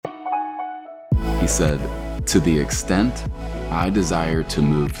He said, "To the extent I desire to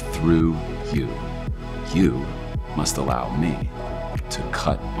move through you, you must allow me to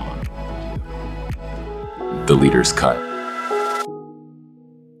cut on you." The Leader's Cut.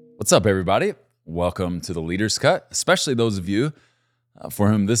 What's up, everybody? Welcome to the Leader's Cut, especially those of you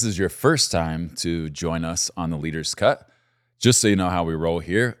for whom this is your first time to join us on the Leader's Cut. Just so you know how we roll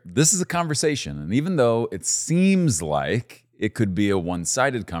here, this is a conversation. And even though it seems like it could be a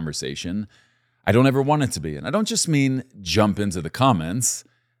one-sided conversation, I don't ever want it to be. And I don't just mean jump into the comments.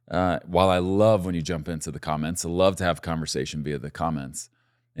 While I love when you jump into the comments, I love to have conversation via the comments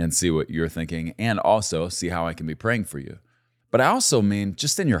and see what you're thinking and also see how I can be praying for you. But I also mean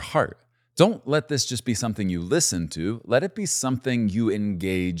just in your heart. Don't let this just be something you listen to. Let it be something you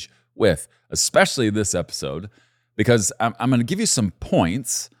engage with, especially this episode, because I'm going to give you some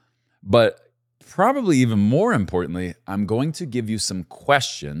points, but probably even more importantly, I'm going to give you some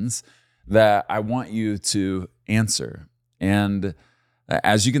questions that I want you to answer. And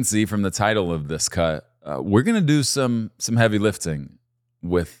as you can see from the title of this cut, we're going to do some heavy lifting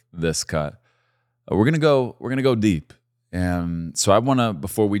with this cut. We're going to go deep. And so I want to,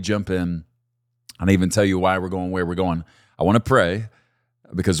 before we jump in, and even tell you why we're going where we're going, I want to pray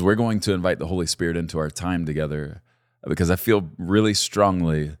because we're going to invite the Holy Spirit into our time together because I feel really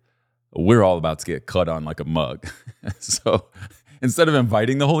strongly we're all about to get cut on like a mug. So instead of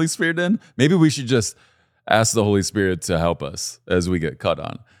inviting the Holy Spirit in, maybe we should just ask the Holy Spirit to help us as we get cut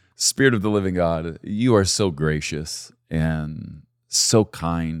on. Spirit of the living God, you are so gracious and so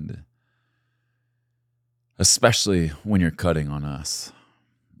kind, especially when you're cutting on us.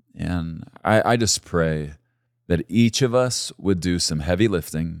 And I just pray that each of us would do some heavy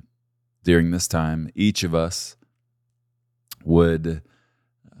lifting during this time. Each of us would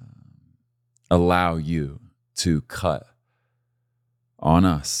allow you to cut on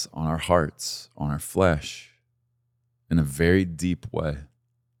us, on our hearts, on our flesh, in a very deep way.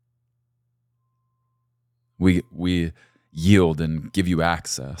 We yield and give you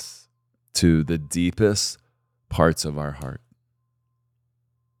access to the deepest parts of our heart.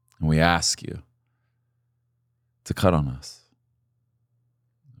 And we ask you to cut on us.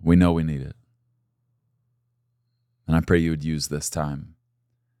 We know we need it. And I pray you would use this time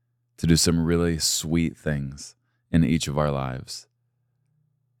to do some really sweet things in each of our lives.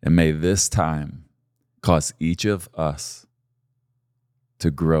 And may this time cause each of us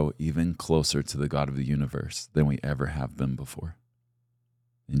to grow even closer to the God of the universe than we ever have been before.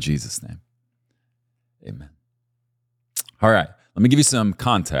 In Jesus' name, amen. All right, let me give you some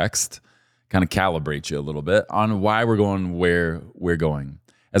context, kind of calibrate you a little bit on why we're going where we're going.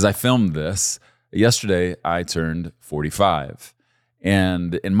 As I filmed this, yesterday I turned 45.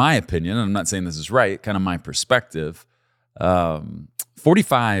 And in my opinion, and I'm not saying this is right, kind of my perspective,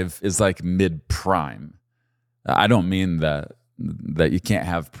 45 is like mid-prime. I don't mean that you can't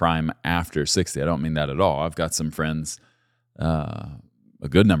have prime after 60. I don't mean that at all. I've got some friends, a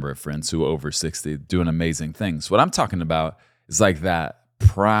good number of friends who are over 60 doing amazing things. What I'm talking about is like that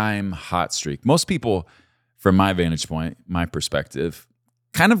prime hot streak. Most people, from my vantage point, my perspective,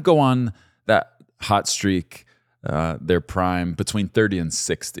 kind of go on that hot streak, their prime between 30 and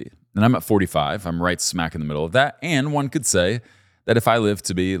 60. And I'm at 45. I'm right smack in the middle of that. And one could say that if I live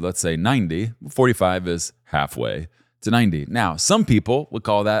to be, let's say 90, 45 is halfway to 90. Now, some people would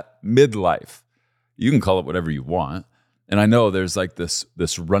call that midlife. You can call it whatever you want. And I know there's like this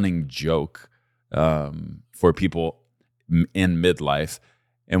running joke for people in midlife,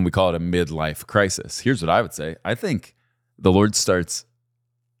 and we call it a midlife crisis. Here's what I would say. I think the Lord starts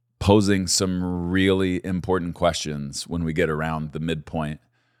posing some really important questions when we get around the midpoint.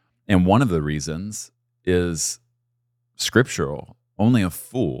 And one of the reasons is scriptural. Only a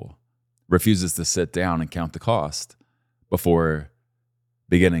fool refuses to sit down and count the cost before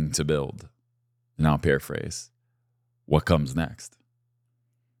beginning to build. And I'll paraphrase. What comes next?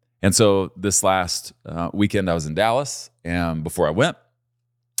 And so this last weekend, I was in Dallas, and before I went,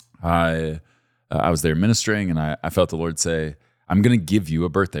 I was there ministering, and I felt the Lord say, I'm going to give you a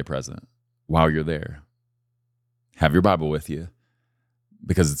birthday present while you're there. Have your Bible with you,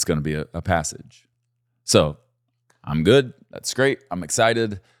 because it's going to be a passage. So I'm good. That's great. I'm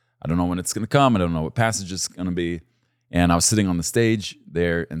excited. I don't know when it's going to come. I don't know what passage it's going to be. And I was sitting on the stage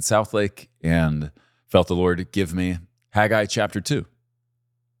there in Southlake and felt the Lord give me Haggai chapter 2.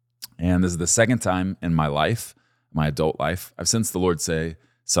 And this is the second time in my life, my adult life, I've sensed the Lord say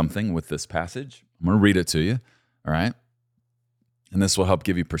something with this passage. I'm going to read it to you, all right? And this will help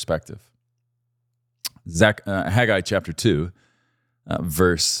give you perspective. Haggai chapter 2,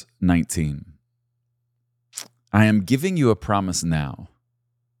 verse 19. I am giving you a promise now,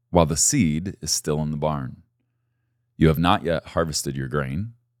 while the seed is still in the barn. You have not yet harvested your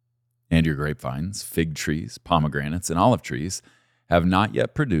grain, and your grapevines, fig trees, pomegranates, and olive trees have not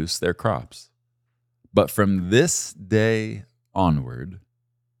yet produced their crops. But from this day onward,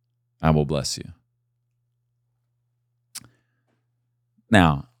 I will bless you.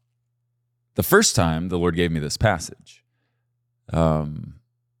 Now, the first time the Lord gave me this passage, I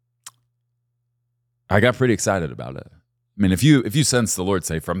got pretty excited about it. I mean, if you sense the Lord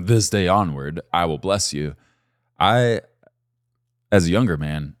say, from this day onward, I will bless you, as a younger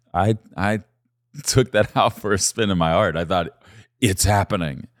man, I took that out for a spin in my heart. I thought, it's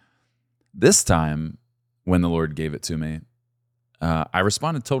happening. This time, when the Lord gave it to me, I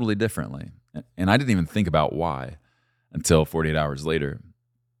responded totally differently. And I didn't even think about why until 48 hours later.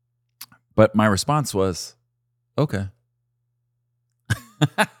 But my response was, okay.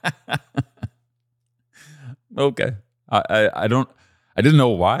 Okay. I didn't know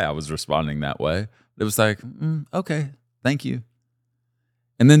why I was responding that way. It was like, okay, thank you.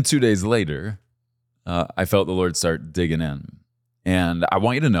 And then 2 days later, I felt the Lord start digging in. And I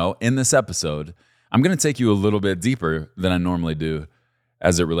want you to know, in this episode, I'm going to take you a little bit deeper than I normally do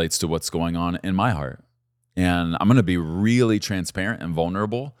as it relates to what's going on in my heart. And I'm going to be really transparent and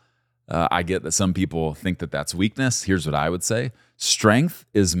vulnerable. I get that some people think that that's weakness. Here's what I would say. Strength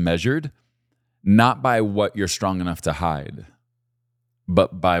is measured not by what you're strong enough to hide,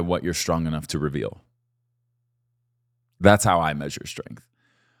 but by what you're strong enough to reveal. That's how I measure strength.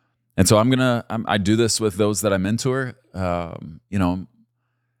 And so I do this with those that I mentor.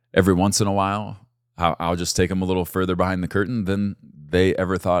 Every once in a while, I'll just take them a little further behind the curtain than they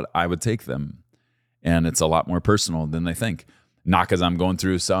ever thought I would take them. And it's a lot more personal than they think. Not because I'm going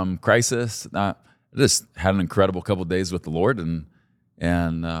through some crisis. I just had an incredible couple of days with the Lord, and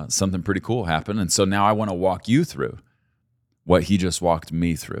something pretty cool happened. And so now I want to walk you through what he just walked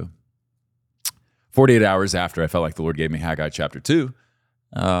me through. 48 hours after I felt like the Lord gave me Haggai chapter 2,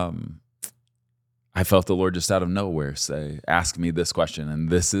 I felt the Lord just out of nowhere say, ask me this question. And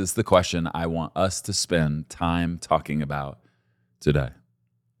this is the question I want us to spend time talking about today.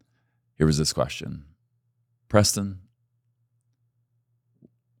 Here was this question. Preston,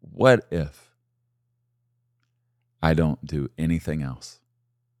 what if I don't do anything else?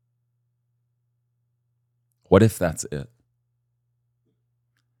 What if that's it?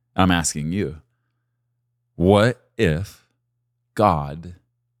 I'm asking you, what if God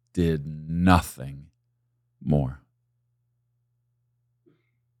did nothing more?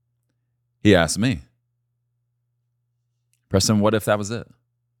 He asked me, Preston, what if that was it?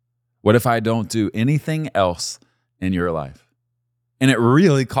 What if I don't do anything else in your life? And it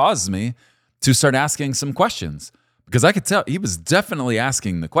really caused me to start asking some questions, because I could tell he was definitely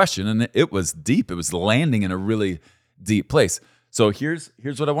asking the question, and it was deep. It was landing in a really deep place. So here's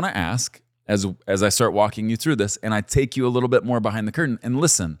what I want to ask as I start walking you through this, and I take you a little bit more behind the curtain. And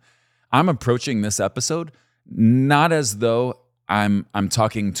listen, I'm approaching this episode not as though I'm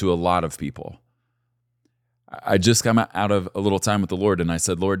talking to a lot of people. I just got out of a little time with the Lord, and I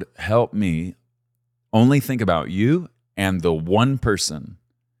said, Lord, help me only think about you and the one person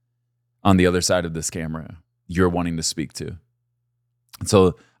on the other side of this camera you're wanting to speak to. And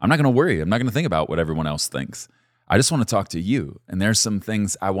so I'm not going to worry. I'm not going to think about what everyone else thinks. I just want to talk to you. And there's some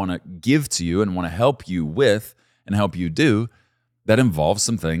things I want to give to you and want to help you with and help you do that involves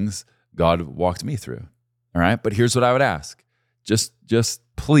some things God walked me through. All right. But here's what I would ask. Just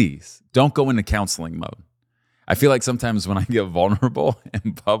please don't go into counseling mode. I feel like sometimes when I get vulnerable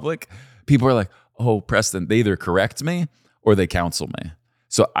in public, people are like, oh, Preston, they either correct me or they counsel me.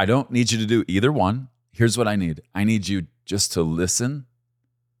 So I don't need you to do either one. Here's what I need. I need you just to listen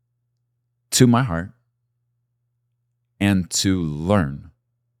to my heart and to learn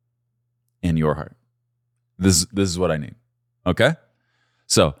in your heart. This is what I need. Okay?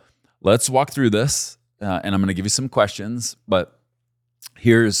 So let's walk through this, and I'm going to give you some questions, but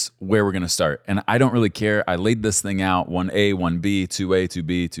here's where we're going to start. And I don't really care. I laid this thing out 1A, 1B, 2A,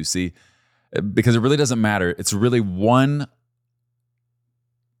 2B, 2C, because it really doesn't matter. It's really one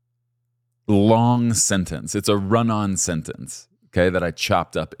long sentence. It's a run-on sentence, okay, that I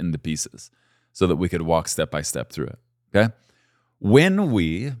chopped up into pieces so that we could walk step by step through it, okay? When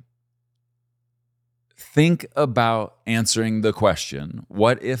we think about answering the question,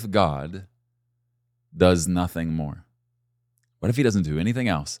 what if God does nothing more? What if he doesn't do anything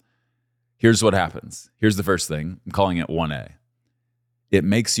else? Here's what happens. Here's the first thing. I'm calling it 1A. It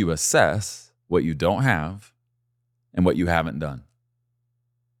makes you assess what you don't have and what you haven't done.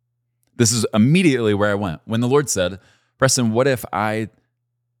 This is immediately where I went. When the Lord said, Preston, what if I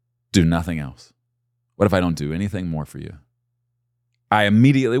do nothing else? What if I don't do anything more for you? I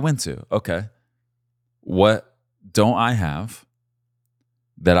immediately went to, okay, what don't I have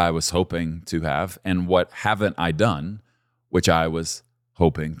that I was hoping to have? And what haven't I done, which I was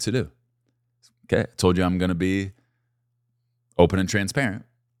hoping to do? Okay, I told you I'm going to be open and transparent.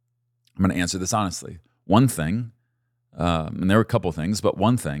 I'm going to answer this honestly. One thing, and there were a couple things, but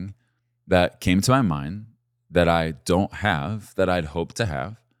one thing that came to my mind that I don't have, that I'd hoped to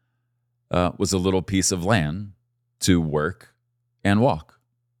have, was a little piece of land to work and walk.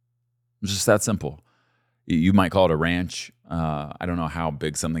 It's just that simple. You might call it a ranch. I don't know how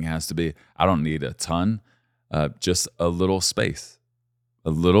big something has to be. I don't need a ton, just a little space, a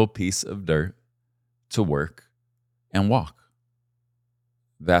little piece of dirt to work and walk.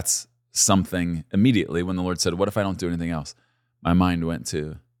 That's something immediately when the Lord said, what if I don't do anything else? My mind went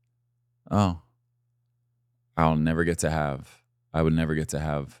to, I would never get to have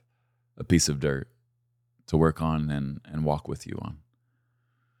a piece of dirt to work on and walk with you on.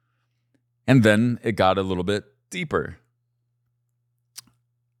 And then it got a little bit deeper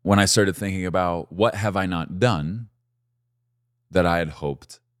when I started thinking about what have I not done that I had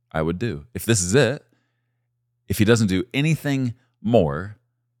hoped I would do. If this is it, if he doesn't do anything more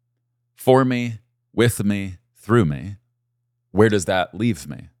for me, with me, through me, where does that leave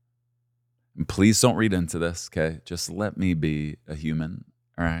me? And please don't read into this, okay? Just let me be a human,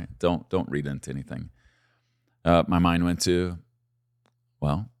 all right? Don't read into anything. My mind went to,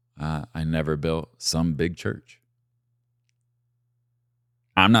 I never built some big church.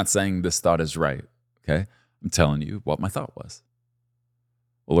 I'm not saying this thought is right, okay? I'm telling you what my thought was.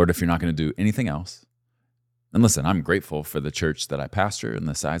 Well, Lord, if you're not going to do anything else, and listen, I'm grateful for the church that I pastor and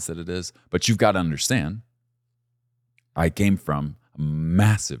the size that it is, but you've got to understand, I came from a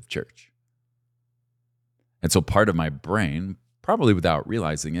massive church. And so part of my brain, probably without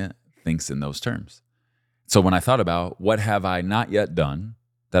realizing it, thinks in those terms. So when I thought about what have I not yet done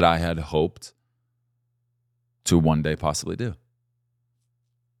that I had hoped to one day possibly do,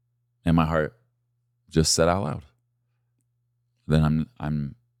 and my heart just said out loud, then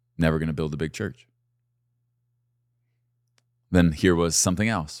I'm never going to build a big church. Then here was something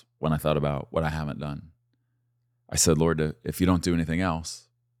else when I thought about what I haven't done. I said, Lord, if you don't do anything else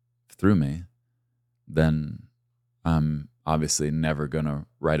through me, then I'm obviously never going to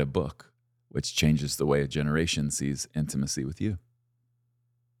write a book which changes the way a generation sees intimacy with you.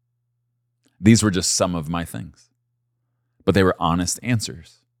 These were just some of my things, but they were honest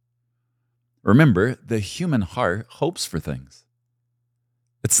answers. Remember, the human heart hopes for things.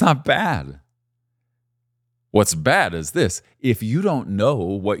 It's not bad. What's bad is this: if you don't know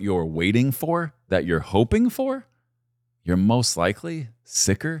what you're waiting for, that you're hoping for, you're most likely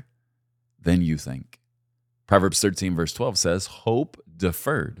sicker than you think. Proverbs 13 verse 12 says, hope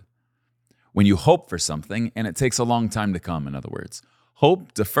deferred. When you hope for something and it takes a long time to come, in other words,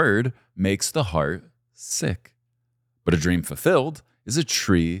 hope deferred makes the heart sick. But a dream fulfilled is a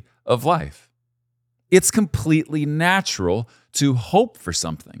tree of life. It's completely natural to hope for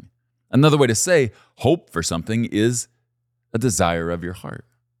something. Another way to say hope for something is a desire of your heart.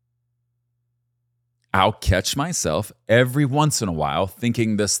 I'll catch myself every once in a while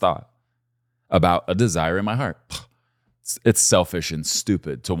thinking this thought about a desire in my heart. It's selfish and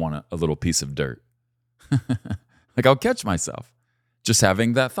stupid to want a little piece of dirt. Like I'll catch myself just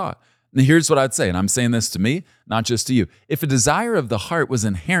having that thought. And here's what I'd say, and I'm saying this to me, not just to you. If a desire of the heart was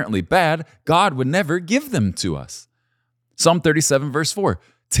inherently bad, God would never give them to us. Psalm 37 verse 4,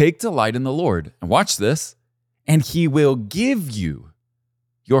 take delight in the Lord, and watch this, and he will give you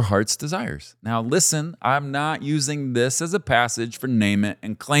your heart's desires. Now listen, I'm not using this as a passage for name it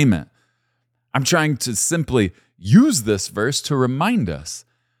and claim it. I'm trying to simply use this verse to remind us,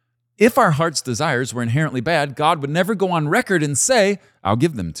 if our heart's desires were inherently bad, God would never go on record and say, I'll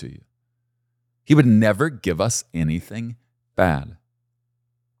give them to you. He would never give us anything bad.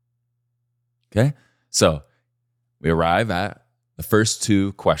 Okay? So we arrive at the first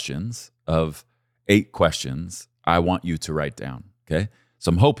 2 questions of 8 questions I want you to write down. Okay? So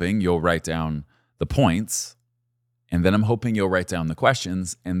I'm hoping you'll write down the points, and then I'm hoping you'll write down the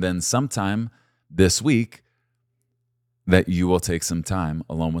questions, and then sometime this week that you will take some time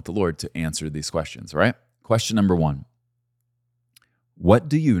alone with the Lord to answer these questions, all right? Question number 1. What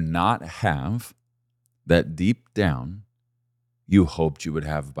do you not have that deep down you hoped you would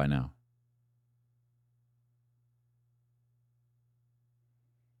have by now?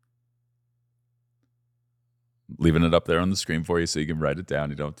 Leaving it up there on the screen for you so you can write it down.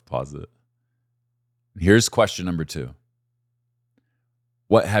 You don't have to pause it. Here's question number 2.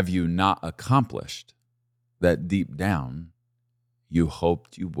 What have you not accomplished that deep down you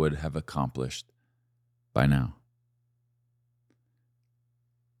hoped you would have accomplished by now?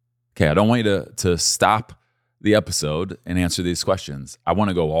 Okay, I don't want you to stop the episode and answer these questions. I want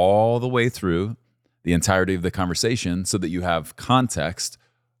to go all the way through the entirety of the conversation so that you have context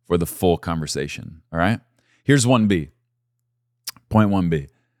for the full conversation, all right? Here's 1B. Point 1B.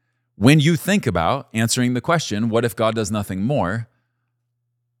 When you think about answering the question, what if God does nothing more?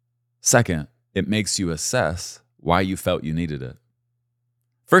 Second, it makes you assess why you felt you needed it.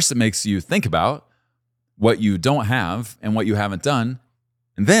 First, it makes you think about what you don't have and what you haven't done.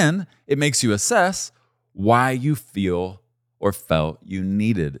 And then it makes you assess why you feel or felt you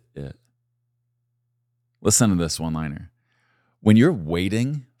needed it. Listen to this one-liner. When you're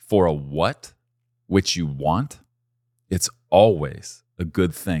waiting for a what, which you want, it's always a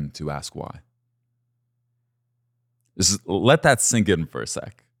good thing to ask why. Just let that sink in for a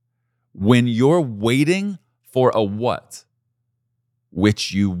sec. When you're waiting for a what,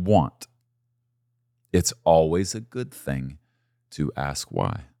 which you want, it's always a good thing to ask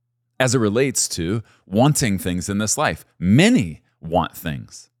why. As it relates to wanting things in this life, many want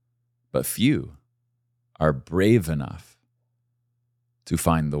things, but few are brave enough to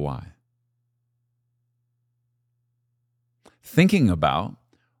find the why. Thinking about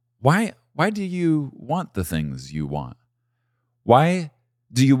why do you want the things you want? Why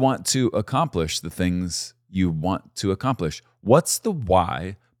do you want to accomplish the things you want to accomplish? What's the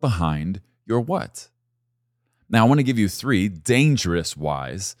why behind your what? Now, I want to give you 3 dangerous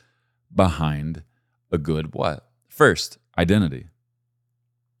whys behind a good what. First, identity.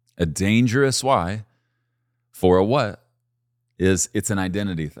 A dangerous why for a what is it's an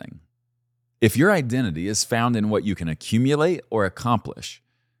identity thing. If your identity is found in what you can accumulate or accomplish,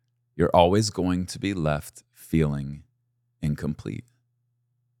 you're always going to be left feeling incomplete.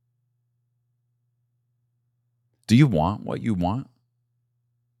 Do you want what you want?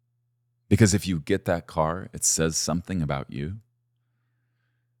 Because if you get that car, it says something about you.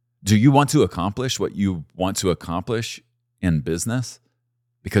 Do you want to accomplish what you want to accomplish in business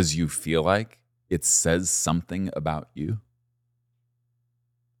because you feel like it says something about you?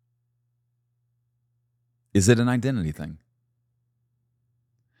 Is it an identity thing?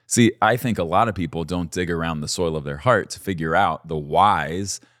 See, I think a lot of people don't dig around the soil of their heart to figure out the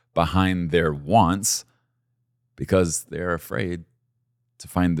whys behind their wants because they're afraid to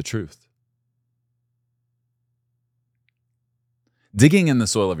find the truth. Digging in the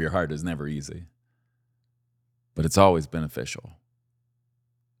soil of your heart is never easy, but it's always beneficial.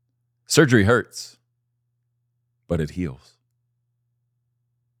 Surgery hurts, but it heals.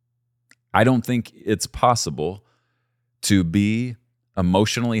 I don't think it's possible to be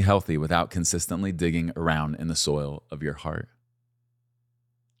emotionally healthy without consistently digging around in the soil of your heart.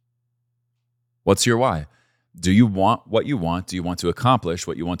 What's your why? Do you want what you want? Do you want to accomplish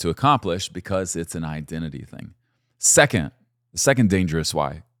what you want to accomplish? Because it's an identity thing. The second dangerous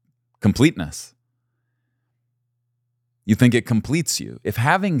why, completeness. You think it completes you. If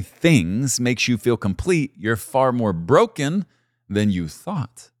having things makes you feel complete, you're far more broken than you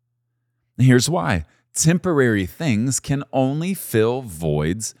thought. And here's why. Temporary things can only fill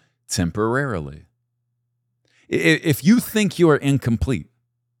voids temporarily. If you think you are incomplete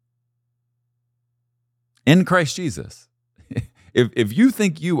in Christ Jesus, if you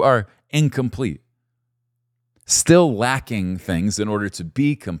think you are incomplete, still lacking things in order to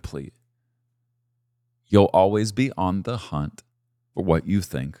be complete, you'll always be on the hunt for what you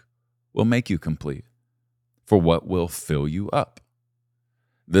think will make you complete, for what will fill you up.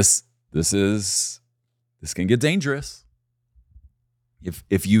 This can get dangerous.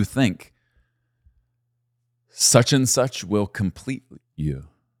 If you think such and such will complete you,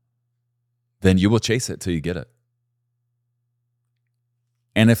 then you will chase it till you get it.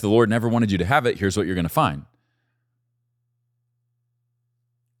 And if the Lord never wanted you to have it, here's what you're going to find.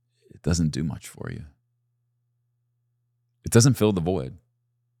 It doesn't do much for you. It doesn't fill the void.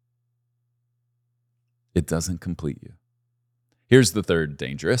 It doesn't complete you. Here's the third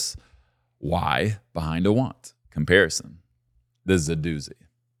dangerous why behind a want. Comparison. This is a doozy.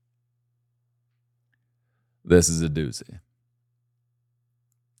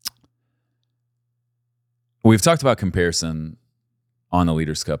 We've talked about comparison on the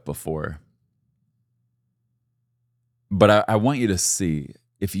Leaders' Cup before. But I want you to see,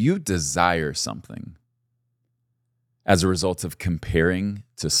 if you desire something as a result of comparing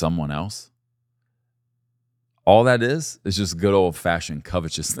to someone else, all that is just good old-fashioned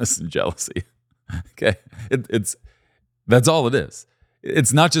covetousness and jealousy. Okay? That's all it is.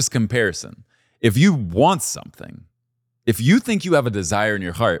 It's not just comparison. If you want something, if you think you have a desire in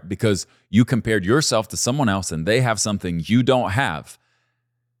your heart because you compared yourself to someone else and they have something you don't have,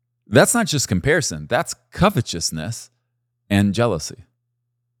 that's not just comparison. That's covetousness and jealousy.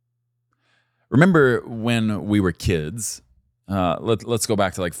 Remember when we were kids, let's go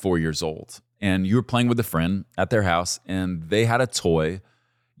back to like 4 years old, and you were playing with a friend at their house, and they had a toy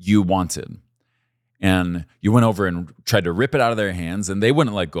you wanted. And you went over and tried to rip it out of their hands, and they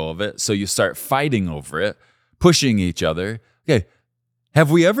wouldn't let go of it. So you start fighting over it, pushing each other. Okay, have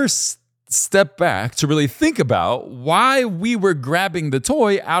we ever stepped back to really think about why we were grabbing the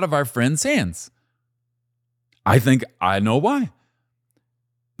toy out of our friend's hands? I think I know why.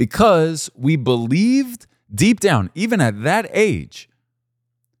 Because we believed deep down, even at that age,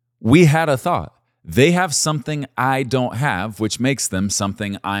 we had a thought. They have something I don't have, which makes them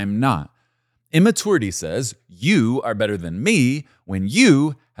something I'm not. Immaturity says you are better than me when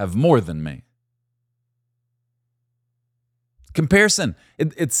you have more than me. Comparison,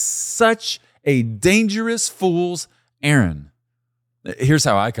 it's such a dangerous fool's errand. Here's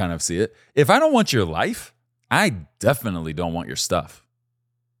how I kind of see it. If I don't want your life, I definitely don't want your stuff.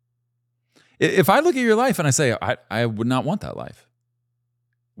 If I look at your life and I say, I would not want that life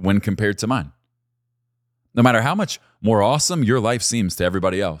when compared to mine, no matter how much more awesome your life seems to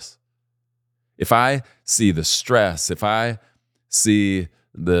everybody else. If I see the stress, if I see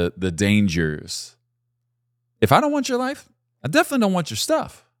the dangers, if I don't want your life, I definitely don't want your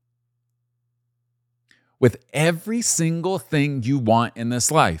stuff. With every single thing you want in this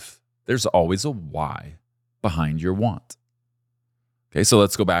life, there's always a why behind your want. Okay, so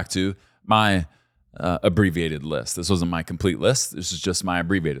let's go back to my abbreviated list. This wasn't my complete list. This is just my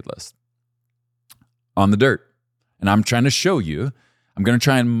abbreviated list. On the dirt. And I'm trying to show you, I'm going to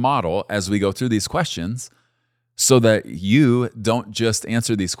try and model as we go through these questions so that you don't just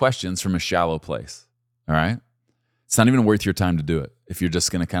answer these questions from a shallow place. All right? It's not even worth your time to do it if you're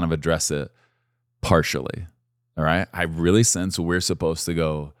just going to kind of address it partially. All right? I really sense we're supposed to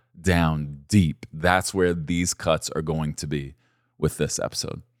go down deep. That's where these cuts are going to be with this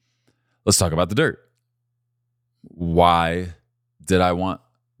episode. Let's talk about the dirt. Why did I want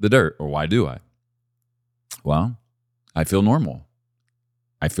the dirt, or why do I? Well, I feel normal.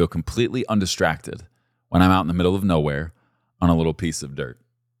 I feel completely undistracted when I'm out in the middle of nowhere on a little piece of dirt.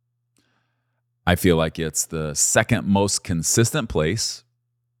 I feel like it's the second most consistent place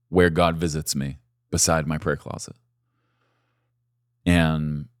where God visits me beside my prayer closet.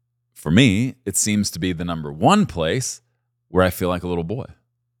 And for me, it seems to be the number one place where I feel like a little boy.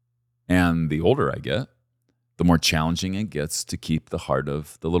 And the older I get, the more challenging it gets to keep the heart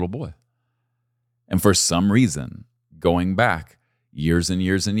of the little boy. And for some reason, going back years and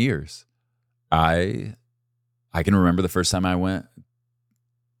years and years, I can remember the first time I went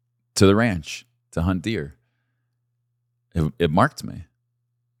to the ranch to hunt deer. It marked me.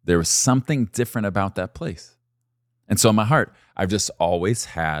 There was something different about that place. And so in my heart, I've just always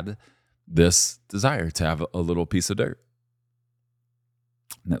had this desire to have a little piece of dirt.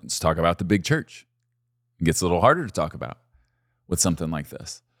 Now, let's talk about the big church. It gets a little harder to talk about with something like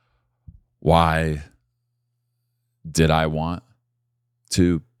this. Why did I want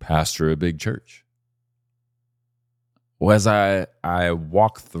to pastor a big church? Well, as I tried to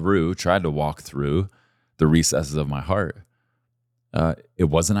walk through the recesses of my heart, it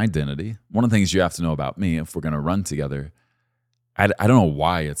was an identity. One of the things you have to know about me, if we're going to run together, I don't know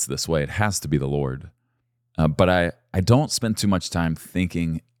why it's this way. It has to be the Lord. But I don't spend too much time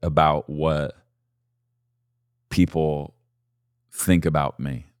thinking about what people think about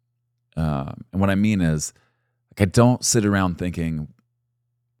me. And what I mean is, like, I don't sit around thinking,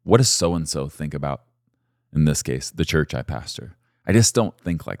 what does so-and-so think about, in this case, the church I pastor? I just don't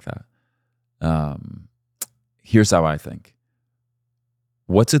think like that. Here's how I think.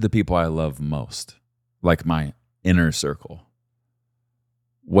 What do the people I love most, like my inner circle,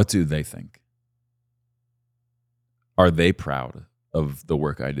 what do they think? Are they proud of the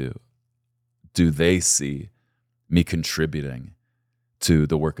work I do? Do they see me contributing to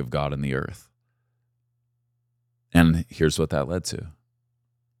the work of God in the earth? And here's what that led to.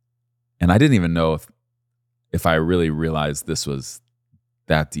 And I didn't even know if I really realized this was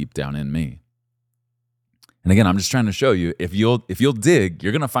that deep down in me. And again, I'm just trying to show you, if you'll dig,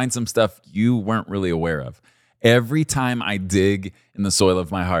 you're going to find some stuff you weren't really aware of. Every time I dig in the soil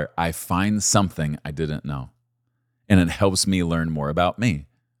of my heart, I find something I didn't know. And it helps me learn more about me,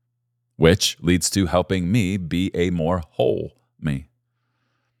 which leads to helping me be a more whole me.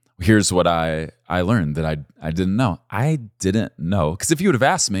 Here's what I learned that I didn't know. I didn't know, because if you would have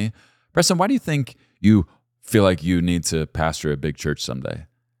asked me, Preston, why do you think you feel like you need to pastor a big church someday?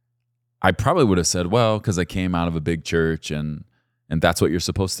 I probably would have said, well, because I came out of a big church and that's what you're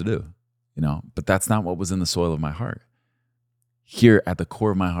supposed to do, but that's not what was in the soil of my heart. Here at the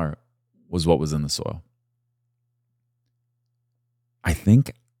core of my heart was what was in the soil. I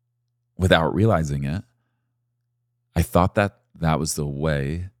think without realizing it, I thought that that was the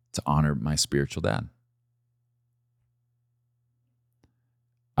way to honor my spiritual dad.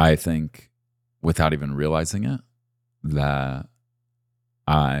 I think without even realizing it, that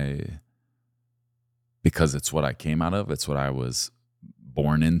because it's what I came out of, it's what I was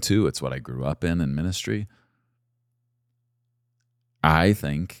born into, it's what I grew up in ministry, I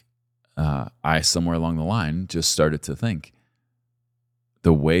think I somewhere along the line just started to think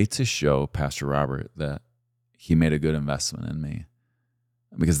the way to show Pastor Robert that he made a good investment in me,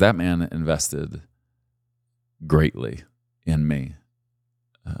 because that man invested greatly in me,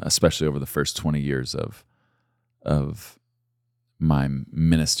 especially over the first 20 years of my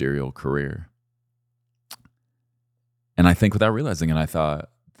ministerial career. And I think without realizing it, I thought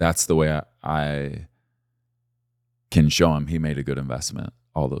that's the way I can show him he made a good investment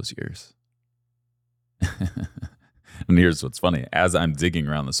all those years. And here's what's funny. As I'm digging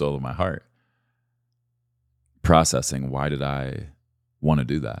around the soul of my heart, processing, why did I want to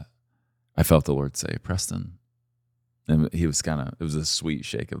do that? I felt the Lord say, Preston. And he was it was a sweet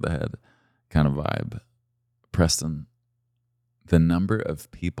shake of the head kind of vibe. Preston, the number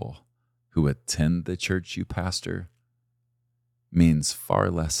of people who attend the church you pastor means far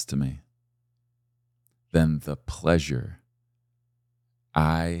less to me than the pleasure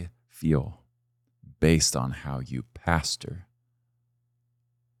I feel based on how you pastor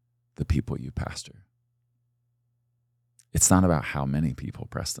the people you pastor. It's not about how many people,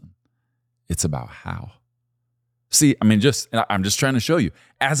 Preston. It's about how. See, I'm just trying to show you.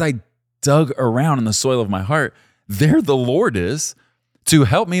 As I dug around in the soil of my heart, there the Lord is to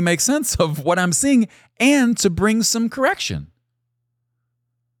help me make sense of what I'm seeing and to bring some correction.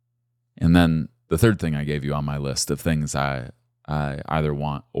 And then the third thing I gave you on my list of things I either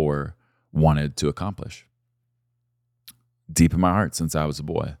want or wanted to accomplish. Deep in my heart since I was a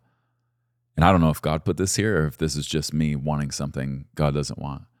boy. And I don't know if God put this here or if this is just me wanting something God doesn't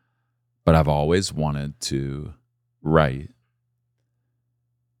want. But I've always wanted to write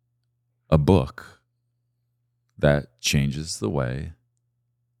a book that changes the way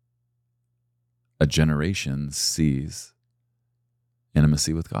a generation sees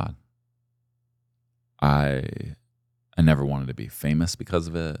intimacy with God. I never wanted to be famous because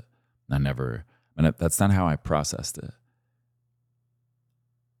of it. That's not how I processed it.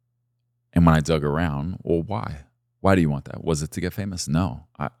 And when I dug around, well, why? Why do you want that? Was it to get famous? No,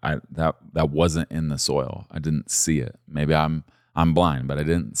 that wasn't in the soil. I didn't see it. Maybe I'm blind, but I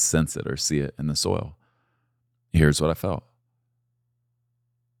didn't sense it or see it in the soil. Here's what I felt.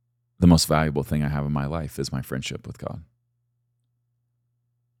 The most valuable thing I have in my life is my friendship with God.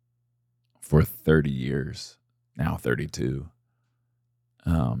 For 30 years, now 32,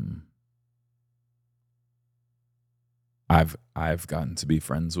 I've gotten to be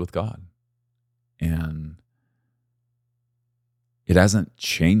friends with God. And it hasn't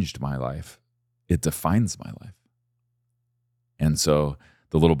changed my life. It defines my life. And so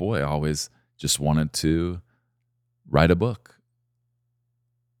the little boy always just wanted to write a book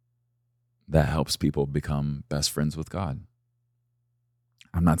that helps people become best friends with God.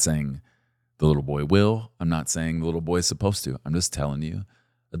 I'm not saying the little boy will. I'm not saying the little boy is supposed to. I'm just telling you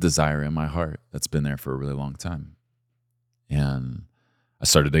a desire in my heart that's been there for a really long time. And I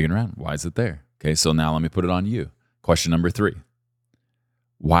started digging around. Why is it there? Okay, so now let me put it on you. Question number 3.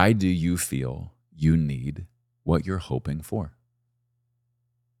 Why do you feel you need what you're hoping for?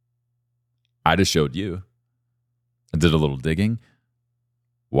 I just showed you. I did a little digging.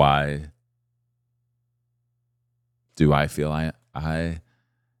 Why do I feel I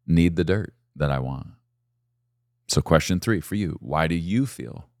need the dirt that I want? So question 3 for you. Why do you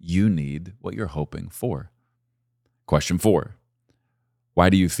feel you need what you're hoping for? Question 4. Why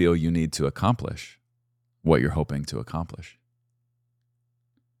do you feel you need to accomplish what you're hoping to accomplish?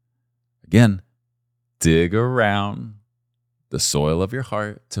 Again, dig around the soil of your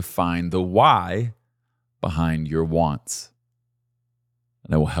heart to find the why behind your wants.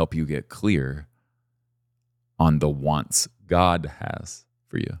 And it will help you get clear on the wants God has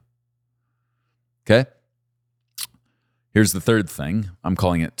for you. Okay? Here's the third thing. I'm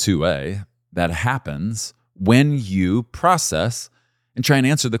calling it 2A. That happens when you process and try and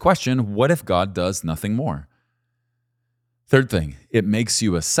answer the question, what if God does nothing more? Third thing, it makes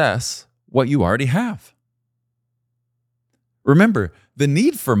you assess what you already have. Remember, the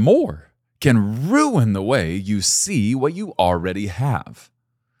need for more can ruin the way you see what you already have.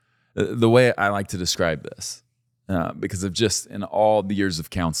 The way I like to describe this, because of just in all the years of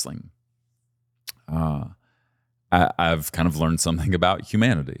counseling, I've kind of learned something about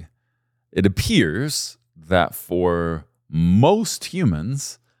humanity. It appears that for most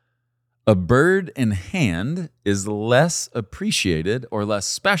humans, A bird in hand is less appreciated or less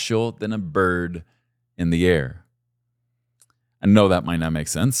special than a bird in the air. I know that might not make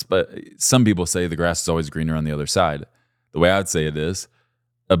sense, but some people say the grass is always greener on the other side. The way I would say it is,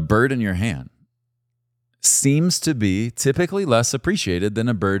 a bird in your hand seems to be typically less appreciated than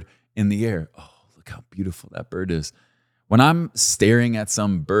a bird in the air. Oh, look how beautiful that bird is. When I'm staring at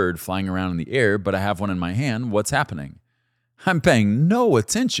some bird flying around in the air, but I have one in my hand, what's happening? I'm paying no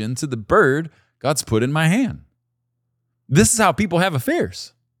attention to the bird God's put in my hand. This is how people have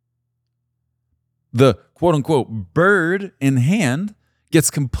affairs. The quote unquote bird in hand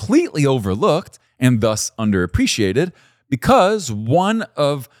gets completely overlooked and thus underappreciated because one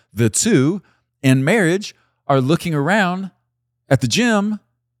of the two in marriage are looking around at the gym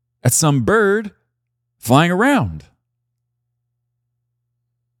at some bird flying around.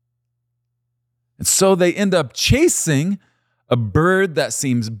 And so they end up chasing a bird that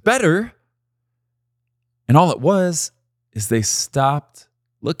seems better. And all it was is they stopped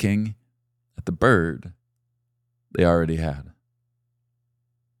looking at the bird they already had.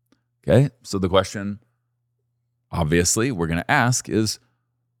 Okay, so the question, obviously, we're going to ask is,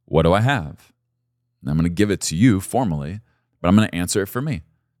 what do I have? And I'm going to give it to you formally, but I'm going to answer it for me.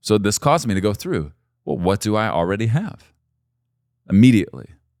 So this caused me to go through, well, what do I already have? Immediately,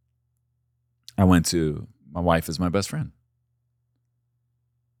 I went to my wife as my best friend.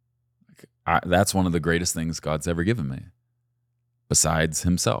 That's one of the greatest things God's ever given me, besides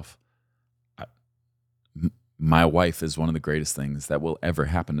himself. My wife is one of the greatest things that will ever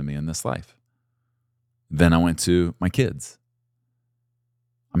happen to me in this life. Then I went to my kids.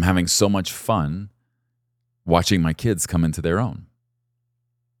 I'm having so much fun watching my kids come into their own.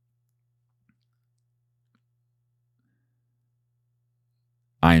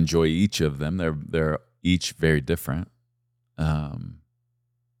 I enjoy each of them. They're each very different.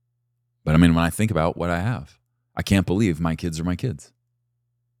 But I mean, when I think about what I have, I can't believe my kids are my kids.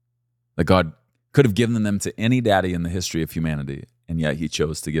 That God could have given them to any daddy in the history of humanity, and yet he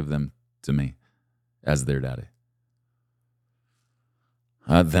chose to give them to me as their daddy.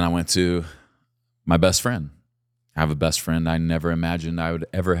 Then I went to my best friend. I have a best friend I never imagined I would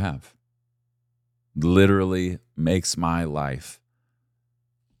ever have. Literally makes my life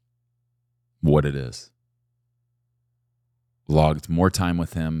what it is. Logged more time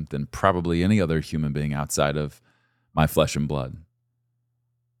with him than probably any other human being outside of my flesh and blood.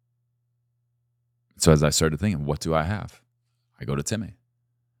 So as I started thinking, what do I have? I go to Timmy.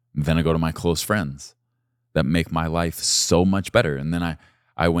 Then I go to my close friends that make my life so much better. And then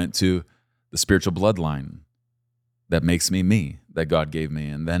I went to the spiritual bloodline that makes me, that God gave me.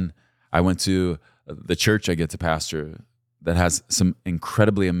 And then I went to the church I get to pastor that has some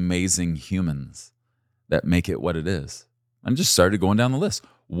incredibly amazing humans that make it what it is. I just started going down the list.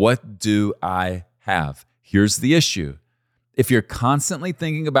 What do I have? Here's the issue. If you're constantly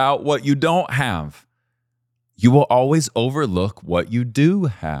thinking about what you don't have, you will always overlook what you do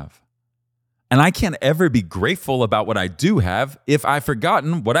have. And I can't ever be grateful about what I do have if I've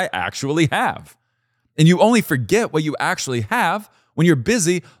forgotten what I actually have. And you only forget what you actually have when you're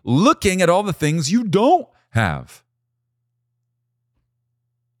busy looking at all the things you don't have.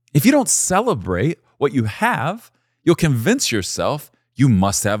 If you don't celebrate what you have, you'll convince yourself you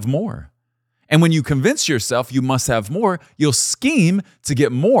must have more. And when you convince yourself you must have more, you'll scheme to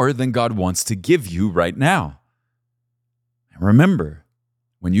get more than God wants to give you right now. And remember,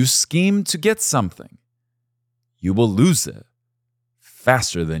 when you scheme to get something, you will lose it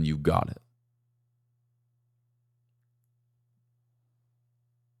faster than you got it.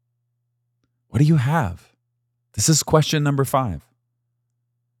 What do you have? This is question number 5.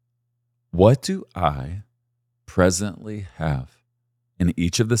 What do I presently have in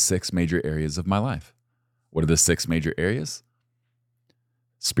each of the 6 major areas of my life? What are the 6 major areas?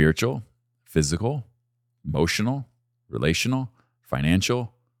 Spiritual, physical, emotional, relational,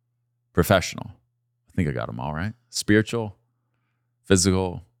 financial, professional. I think I got them all right. Spiritual,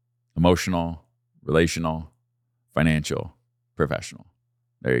 physical, emotional, relational, financial, professional.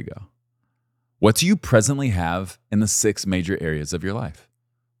 There you go. What do you presently have in the 6 major areas of your life?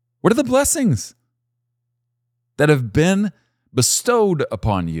 What are the blessings that have been bestowed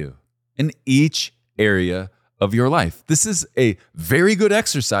upon you in each area of your life? This is a very good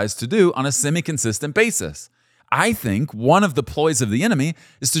exercise to do on a semi-consistent basis. I think one of the ploys of the enemy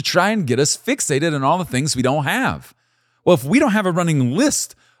is to try and get us fixated on all the things we don't have. Well, if we don't have a running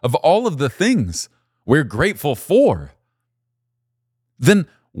list of all of the things we're grateful for, then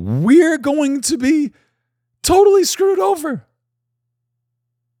we're going to be totally screwed over.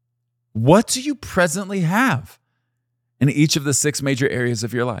 What do you presently have in each of the 6 major areas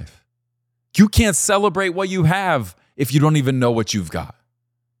of your life? You can't celebrate what you have if you don't even know what you've got.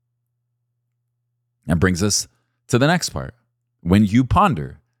 That brings us to the next part. When you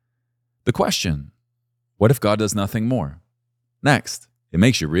ponder the question, what if God does nothing more? Next, it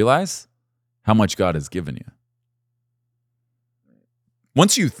makes you realize how much God has given you.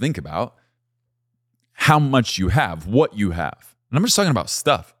 Once you think about how much you have, what you have, and I'm just talking about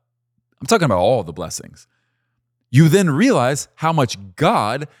stuff. I'm talking about all the blessings. You then realize how much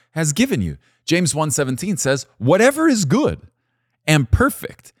God has given you. James 1:17 says, whatever is good and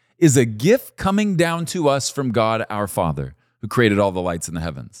perfect is a gift coming down to us from God our Father, who created all the lights in the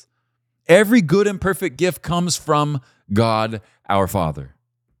heavens. Every good and perfect gift comes from God our Father.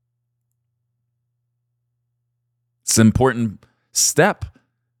 It's an important step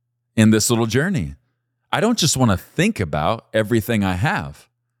in this little journey. I don't just want to think about everything I have.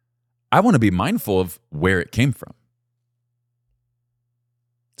 I want to be mindful of where it came from.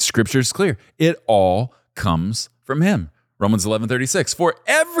 Scripture is clear. It all comes from him. Romans 11:36, for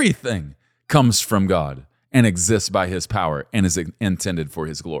everything comes from God and exists by his power and is intended for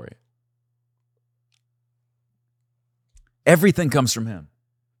his glory. Everything comes from him.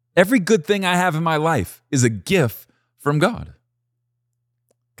 Every good thing I have in my life is a gift from God.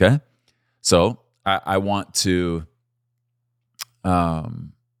 Okay? So I want to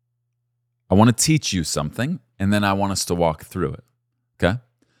teach you something, and then I want us to walk through it. Okay?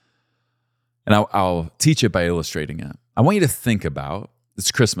 And I'll teach it by illustrating it. I want you to think about,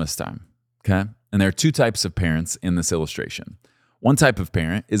 it's Christmas time, okay? And there are two types of parents in this illustration. One type of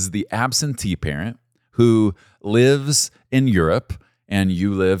parent is the absentee parent who lives in Europe and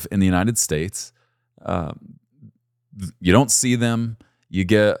you live in the United States. You don't see them. You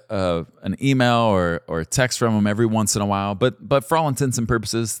get an email or a text from them every once in a while. But for all intents and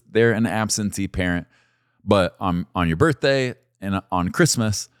purposes, they're an absentee parent. But on your birthday and on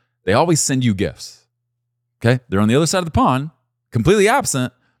Christmas, they always send you gifts, okay? They're on the other side of the pond, completely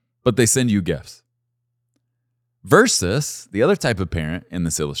absent, but they send you gifts. Versus the other type of parent in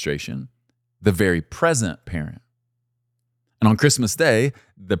this illustration, the very present parent. And on Christmas Day,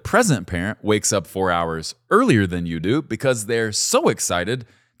 the present parent wakes up 4 hours earlier than you do because they're so excited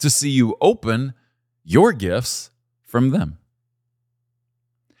to see you open your gifts from them.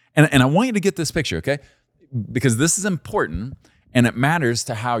 And I want you to get this picture, okay? Because this is important. And it matters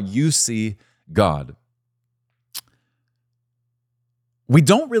to how you see God. We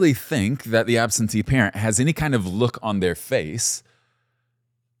don't really think that the absentee parent has any kind of look on their face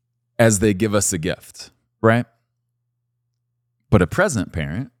as they give us a gift, right? But a present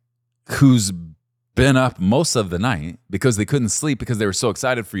parent who's been up most of the night because they couldn't sleep because they were so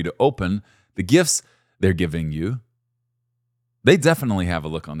excited for you to open the gifts they're giving you, they definitely have a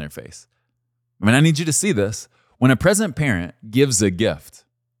look on their face. I mean, I need you to see this. When a present parent gives a gift,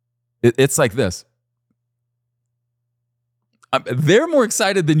 it's like this. They're more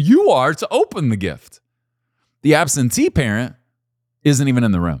excited than you are to open the gift. The absentee parent isn't even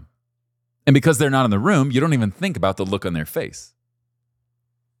in the room. And because they're not in the room, you don't even think about the look on their face.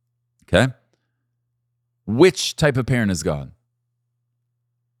 Okay? Which type of parent is God?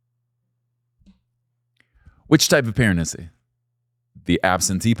 Which type of parent is he? The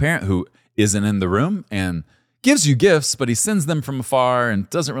absentee parent who isn't in the room and gives you gifts, but he sends them from afar and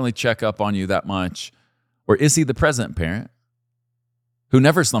doesn't really check up on you that much? Or is he the present parent who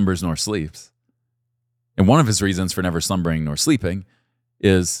never slumbers nor sleeps? And one of his reasons for never slumbering nor sleeping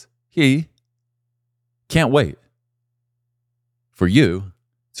is he can't wait for you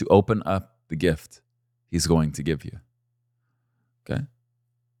to open up the gift he's going to give you. Okay?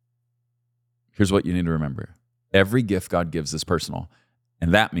 Here's what you need to remember. Every gift God gives is personal.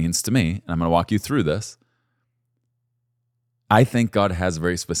 And that means to me, and I'm going to walk you through this, I think God has a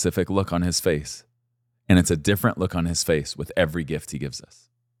very specific look on his face. And it's a different look on his face with every gift he gives us.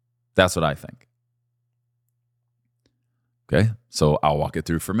 That's what I think. Okay? So I'll walk it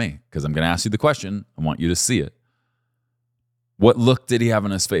through for me because I'm going to ask you the question. I want you to see it. What look did he have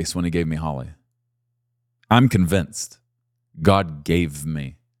on his face when he gave me Holly? I'm convinced God gave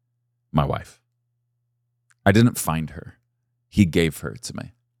me my wife. I didn't find her. He gave her to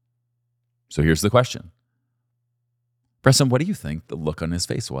me. So here's the question. Preston, what do you think the look on his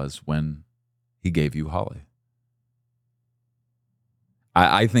face was when he gave you Holly?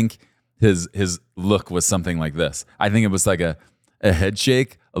 I think his look was something like this. I think it was like a head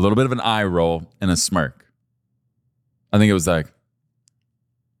shake, a little bit of an eye roll, and a smirk. I think it was like,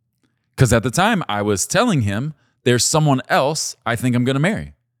 because at the time I was telling him there's someone else I think I'm going to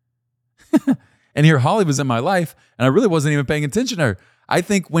marry. And here Holly was in my life, and I really wasn't even paying attention to her. I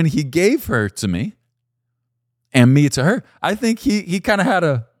think when he gave her to me, and me to her, I think he kind of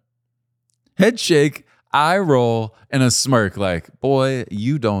had Head shake, eye roll, and a smirk like, boy,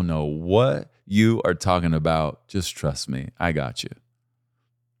 you don't know what you are talking about. Just trust me. I got you.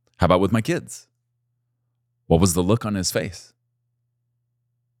 How about with my kids? What was the look on his face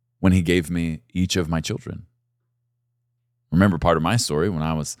when he gave me each of my children? Remember part of my story, when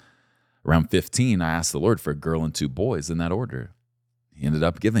I was around 15, I asked the Lord for a girl and 2 boys in that order. He ended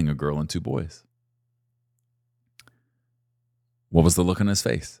up giving a girl and 2 boys. What was the look on his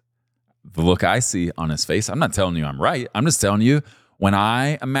face? The look I see on his face, I'm not telling you I'm right. I'm just telling you, when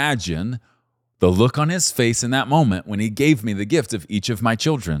I imagine the look on his face in that moment when he gave me the gift of each of my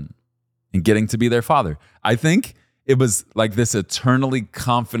children and getting to be their father, I think it was like this eternally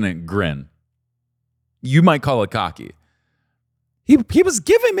confident grin. You might call it cocky. He was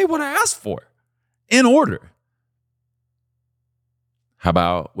giving me what I asked for in order. How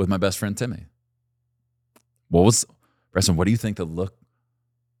about with my best friend, Timmy? Preston, what do you think the look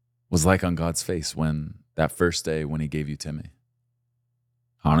was like on God's face when that first day when he gave you Timmy?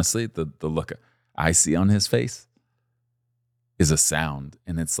 Honestly, the look I see on his face is a sound,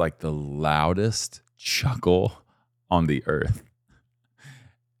 and it's like the loudest chuckle on the earth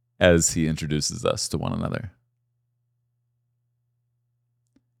as he introduces us to one another.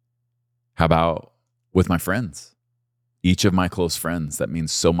 How about with my friends? Each of my close friends that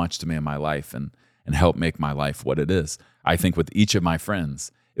means so much to me in my life and help make my life what it is. I think with each of my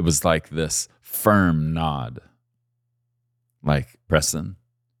friends, it was like this firm nod. Like, Preston,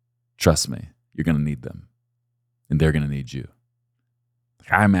 trust me, you're going to need them. And they're going to need you.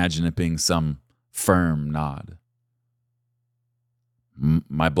 I imagine it being some firm nod.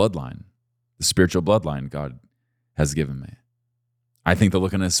 My bloodline, the spiritual bloodline God has given me. I think the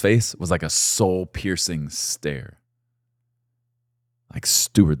look on his face was like a soul-piercing stare. Like,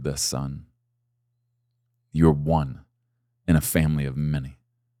 steward this, son. You're one in a family of many.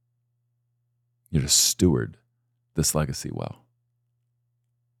 You're to steward this legacy well.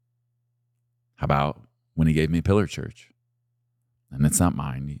 How about when he gave me Pillar Church? And it's not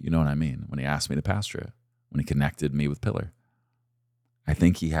mine, you know what I mean? When he asked me to pastor it, when he connected me with Pillar. I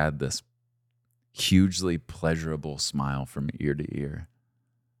think he had this hugely pleasurable smile from ear to ear.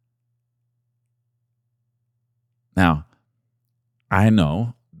 Now, I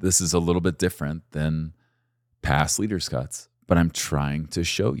know this is a little bit different than past leaders' cuts, but I'm trying to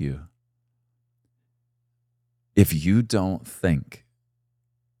show you. If you don't think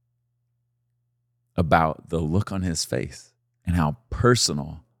about the look on his face and how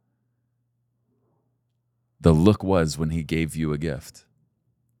personal the look was when he gave you a gift,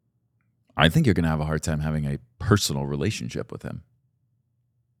 I think you're going to have a hard time having a personal relationship with him.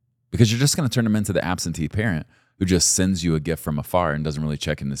 Because you're just going to turn him into the absentee parent who just sends you a gift from afar and doesn't really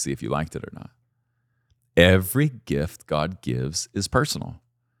check in to see if you liked it or not. Every gift God gives is personal.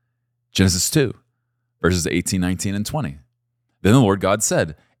 Genesis 2, verses 18, 19, and 20. Then the Lord God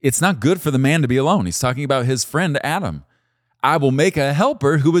said, "It's not good for the man to be alone." He's talking about his friend Adam. "I will make a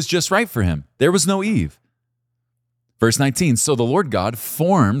helper who was just right for him." There was no Eve. Verse 19, "So the Lord God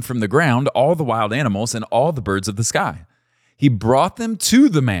formed from the ground all the wild animals and all the birds of the sky. He brought them to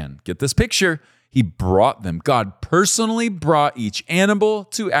the man." Get this picture. He brought them. God personally brought each animal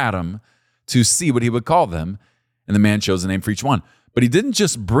to Adam to see what he would call them, and the man chose a name for each one. But he didn't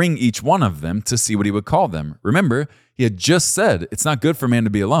just bring each one of them to see what he would call them. Remember, he had just said, it's not good for man to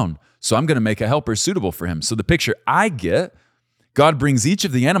be alone, so I'm going to make a helper suitable for him. So the picture I get, God brings each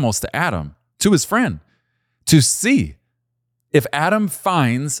of the animals to Adam, to his friend, to see if Adam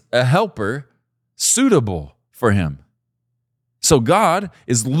finds a helper suitable for him. So God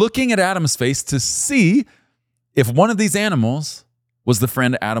is looking at Adam's face to see if one of these animals was the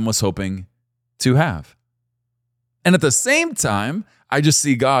friend Adam was hoping to have. And at the same time, I just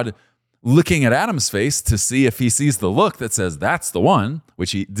see God looking at Adam's face to see if he sees the look that says, that's the one,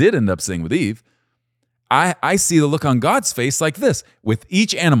 which he did end up seeing with Eve. I see the look on God's face like this, with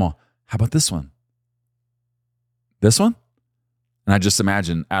each animal. How about this one? This one? And I just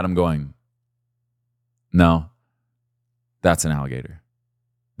imagine Adam going, no, that's an alligator.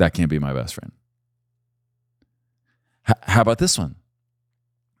 That can't be my best friend. How about this one?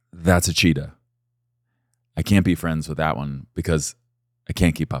 That's a cheetah. I can't be friends with that one because I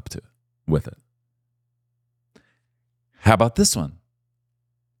can't keep up with it. How about this one?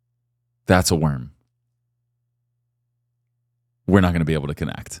 That's a worm. We're not going to be able to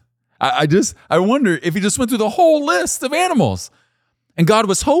connect. I wonder if he just went through the whole list of animals. And God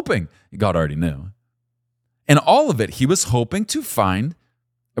was hoping, God already knew. And all of it, he was hoping to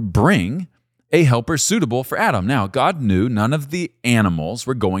bring a helper suitable for Adam. Now, God knew none of the animals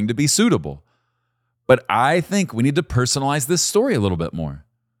were going to be suitable. But I think we need to personalize this story a little bit more.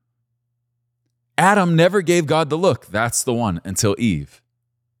 Adam never gave God the look. That's the one until Eve.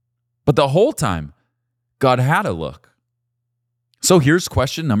 But the whole time, God had a look. So here's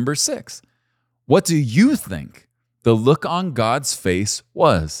question number 6. What do you think the look on God's face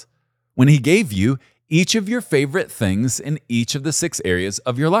was when he gave you each of your favorite things in each of the 6 areas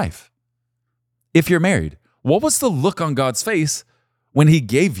of your life? If you're married, what was the look on God's face when he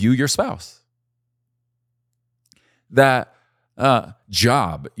gave you your spouse? That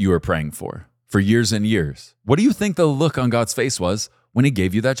job you were praying for years and years. What do you think the look on God's face was when he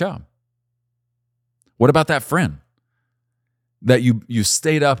gave you that job? What about that friend that you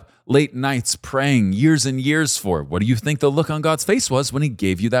stayed up late nights praying years and years for? What do you think the look on God's face was when he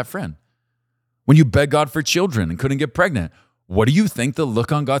gave you that friend? When you begged God for children and couldn't get pregnant, what do you think the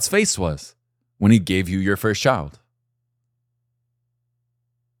look on God's face was when he gave you your first child?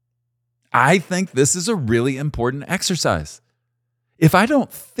 I think this is a really important exercise. If I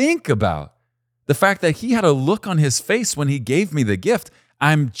don't think about the fact that he had a look on his face when he gave me the gift,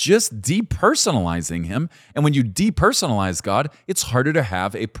 I'm just depersonalizing him. And when you depersonalize God, it's harder to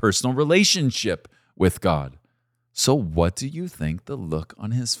have a personal relationship with God. So what do you think the look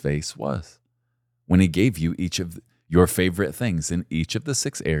on his face was when he gave you each of your favorite things in each of the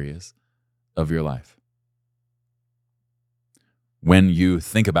 6 areas of your life? When you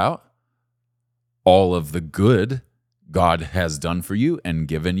think about all of the good God has done for you and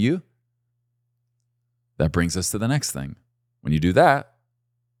given you, that brings us to the next thing. When you do that,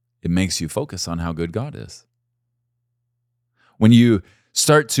 it makes you focus on how good God is. When you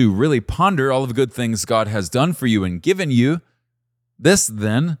start to really ponder all of the good things God has done for you and given you, this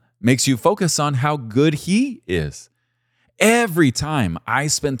then makes you focus on how good he is. Every time I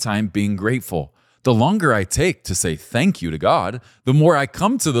spend time being grateful, the longer I take to say thank you to God, the more I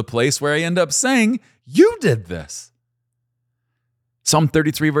come to the place where I end up saying, you did this. Psalm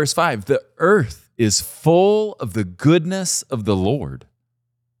 33, verse 5, the earth is full of the goodness of the Lord.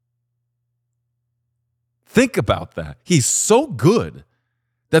 Think about that. He's so good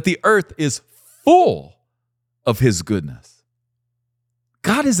that the earth is full of his goodness.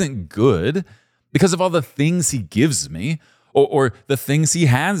 God isn't good because of all the things he gives me or the things he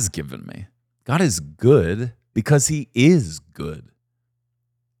has given me. God is good because he is good.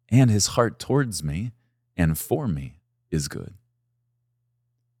 And his heart towards me and for me is good.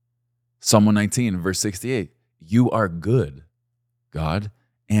 Psalm 119, verse 68, you are good, God,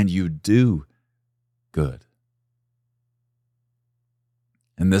 and you do good.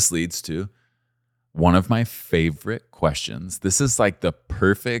 And this leads to one of my favorite questions. This is like the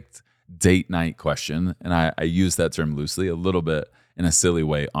perfect date night question. And I use that term loosely, a little bit in a silly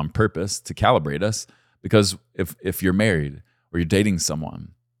way on purpose to calibrate us. Because if you're married or you're dating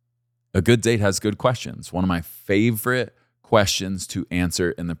someone, a good date has good questions. One of my favorite questions to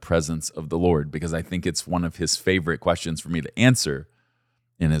answer in the presence of the Lord, because I think it's one of his favorite questions for me to answer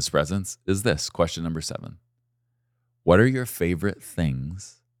in his presence, is this, question number 7. What are your favorite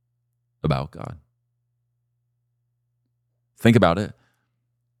things about God? Think about it.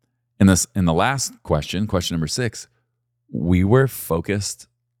 In the last question, question number 6, we were focused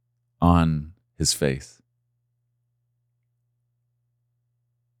on his face.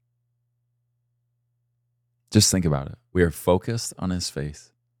 Just think about it. We are focused on his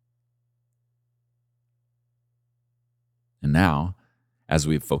face. And now, as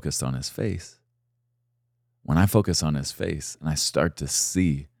we've focused on his face, when I focus on his face and I start to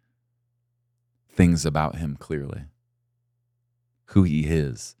see things about him clearly, who he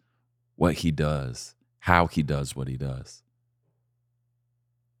is, what he does, how he does what he does,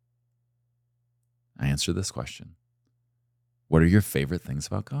 I answer this question. What are your favorite things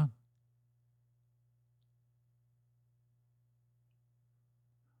about God?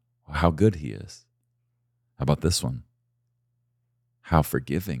 How good he is. How about this one? How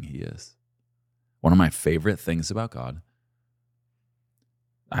forgiving he is. One of my favorite things about God,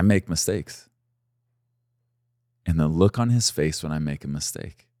 I make mistakes. And the look on his face when I make a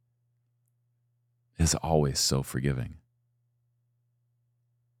mistake is always so forgiving.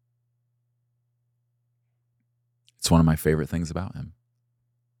 It's one of my favorite things about him.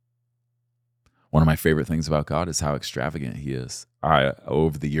 One of my favorite things about God is how extravagant he is.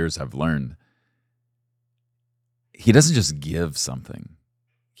 Over the years, I've learned he doesn't just give something.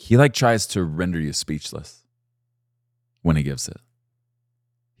 He tries to render you speechless when he gives it.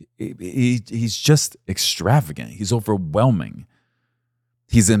 He's just extravagant. He's overwhelming.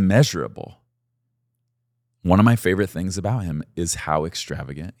 He's immeasurable. One of my favorite things about him is how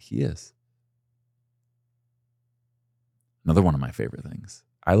extravagant he is. Another one of my favorite things,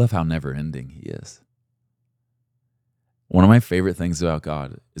 I love how never-ending he is. One of my favorite things about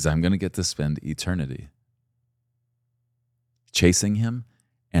God is I'm going to get to spend eternity chasing him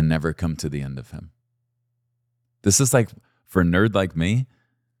and never come to the end of him. This is like, for a nerd like me,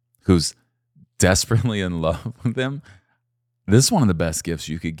 who's desperately in love with him, this is one of the best gifts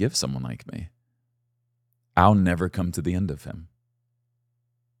you could give someone like me. I'll never come to the end of him.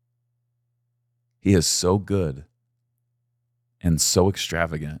 He is so good and so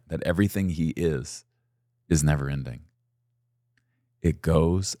extravagant that everything he is never ending. It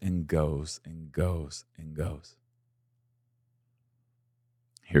goes and goes and goes and goes.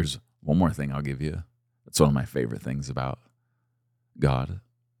 Here's one more thing I'll give you. It's one of my favorite things about God,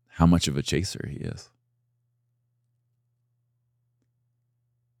 how much of a chaser he is.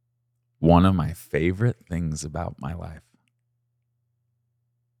 One of my favorite things about my life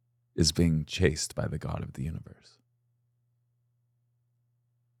is being chased by the God of the universe.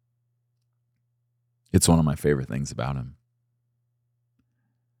 It's one of my favorite things about him.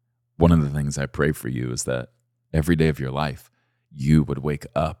 One of the things I pray for you is that every day of your life, you would wake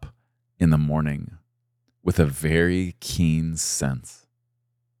up in the morning with a very keen sense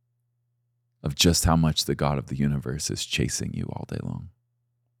of just how much the God of the universe is chasing you all day long.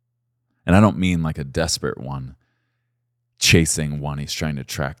 And I don't mean like a desperate one chasing one he's trying to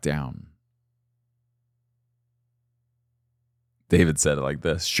track down. David said it like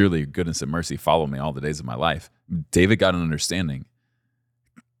this: surely your goodness and mercy follow me all the days of my life. David got an understanding.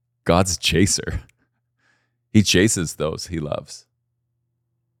 God's a chaser. He chases those he loves.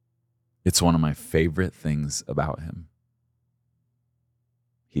 It's one of my favorite things about him.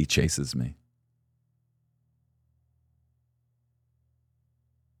 He chases me.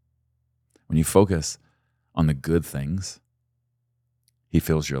 When you focus on the good things he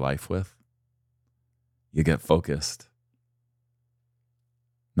fills your life with, you get focused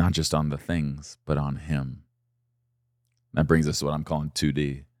not just on the things, but on him. That brings us to what I'm calling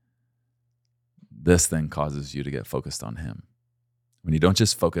 2D. This thing causes you to get focused on him. When you don't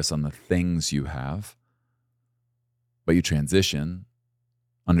just focus on the things you have, but you transition,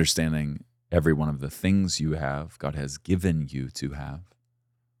 understanding every one of the things you have, God has given you to have,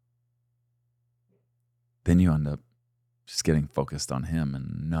 then you end up just getting focused on him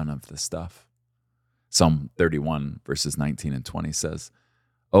and none of the stuff. Psalm 31 verses 19 and 20 says,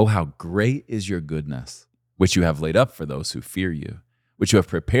 "Oh, how great is your goodness, which you have laid up for those who fear you, which you have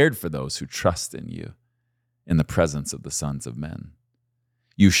prepared for those who trust in you, in the presence of the sons of men.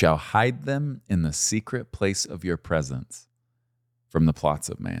 You shall hide them in the secret place of your presence from the plots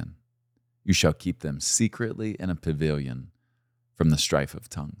of man. You shall keep them secretly in a pavilion from the strife of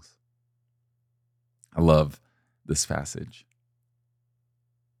tongues." I love this passage.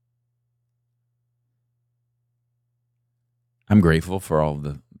 I'm grateful for all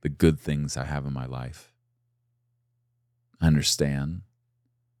the good things I have in my life. I understand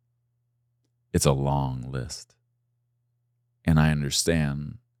it's a long list. And I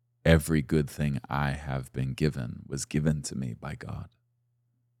understand every good thing I have been given was given to me by God.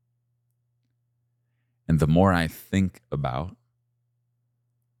 And the more I think about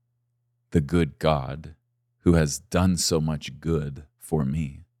the good God who has done so much good for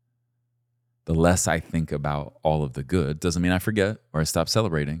me, the less I think about all of the good. Doesn't mean I forget or I stop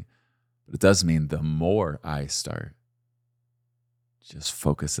celebrating, but it does mean the more I start just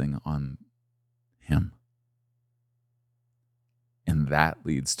focusing on him. And that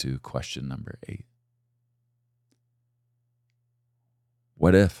leads to question number 8.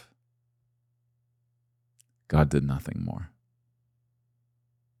 What if God did nothing more?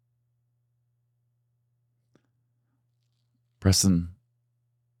 Preston,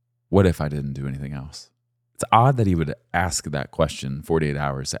 what if I didn't do anything else? It's odd that he would ask that question 48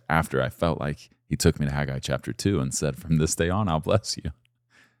 hours after I felt like he took me to Haggai chapter 2 and said, "From this day on, I'll bless you."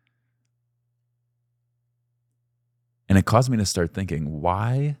 And it caused me to start thinking,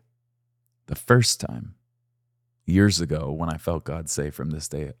 why the first time, years ago, when I felt God say, "From this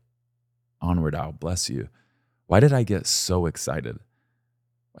day onward, I'll bless you," why did I get so excited?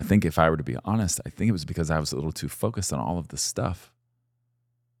 I think if I were to be honest, I think it was because I was a little too focused on all of this stuff.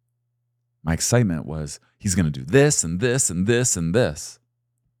 My excitement was, he's going to do this and this and this and this.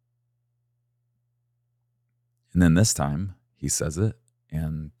 And then this time, he says it,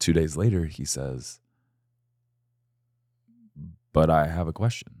 and 2 days later, he says, "But I have a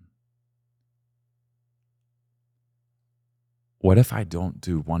question. What if I don't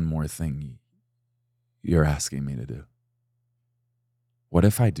do one more thing you're asking me to do? What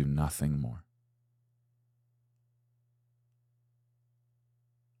if I do nothing more?"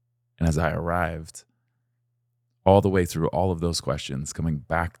 And as I arrived all the way through all of those questions, coming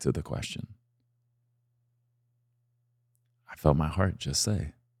back to the question, I felt my heart just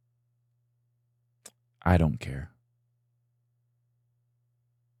say, I don't care.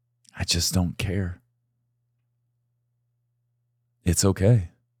 I just don't care. It's okay.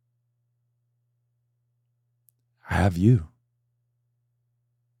 I have you.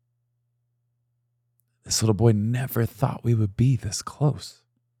 This little boy never thought we would be this close.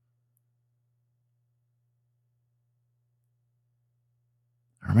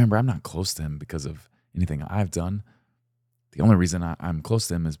 Remember, I'm not close to him because of anything I've done. The only reason I'm close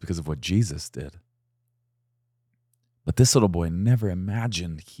to him is because of what Jesus did. But this little boy never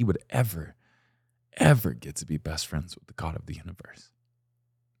imagined he would ever get to be best friends with the God of the universe.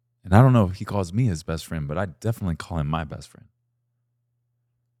 And I don't know if he calls me his best friend, but I definitely call him my best friend.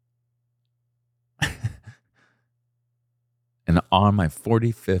 And on my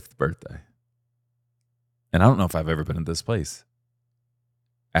 45th birthday, and I don't know if I've ever been in this place,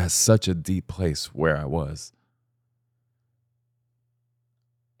 at such a deep place where I was,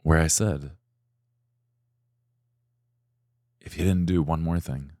 where I said, if you didn't do one more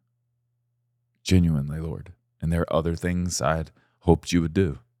thing, genuinely, Lord, and there are other things I'd hoped you would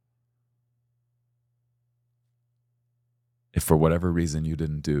do. If for whatever reason you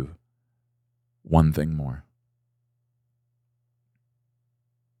didn't do one thing more,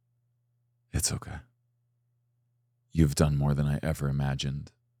 it's okay. You've done more than I ever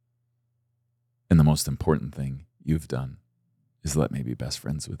imagined. And the most important thing you've done is let me be best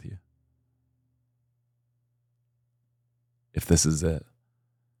friends with you. If this is it,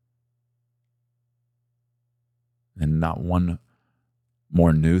 and not one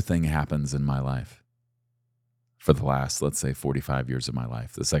more new thing happens in my life for the last, let's say, 45 years of my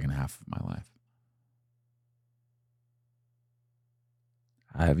life, the second half of my life,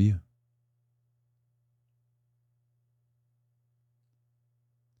 I have you.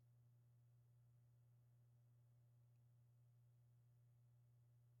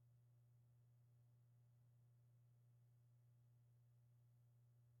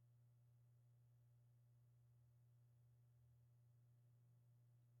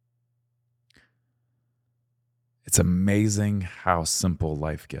 It's amazing how simple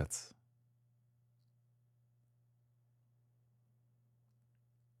life gets.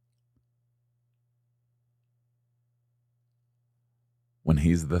 When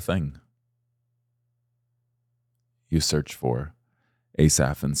he's the thing you search for.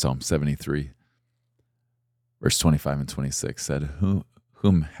 Asaph in Psalm 73, verse 25 and 26 said,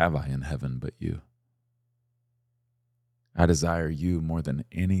 Whom have I in heaven but you? I desire you more than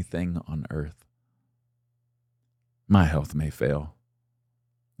anything on earth. My health may fail,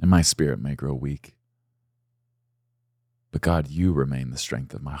 and my spirit may grow weak. But God, you remain the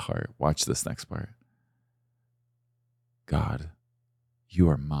strength of my heart. Watch this next part. God, you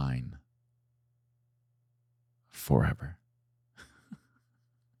are mine forever.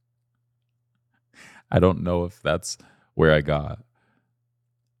 I don't know if that's where I got,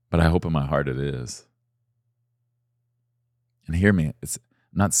 but I hope in my heart it is. And hear me, I'm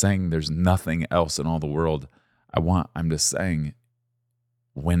not saying there's nothing else in all the world I want. I'm just saying,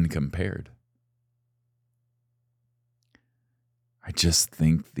 when compared, I just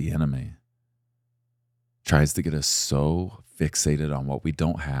think the enemy tries to get us so fixated on what we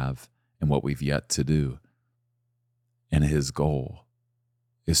don't have and what we've yet to do. And his goal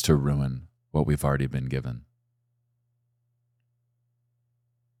is to ruin what we've already been given.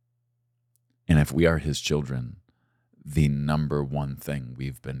 And if we are his children, the number one thing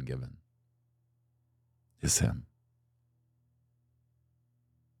we've been given is him.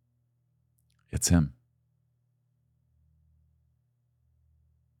 It's him.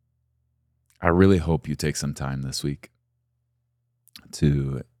 I really hope you take some time this week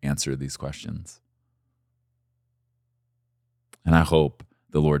to answer these questions. And I hope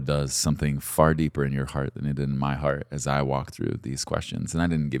the Lord does something far deeper in your heart than it did in my heart as I walk through these questions. And I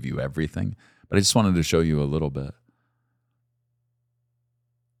didn't give you everything, but I just wanted to show you a little bit.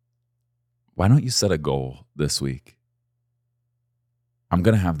 Why don't you set a goal this week? I'm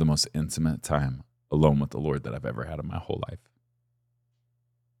going to have the most intimate time alone with the Lord that I've ever had in my whole life.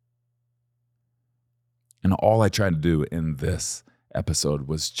 And all I tried to do in this episode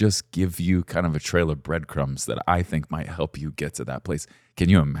was just give you kind of a trail of breadcrumbs that I think might help you get to that place. Can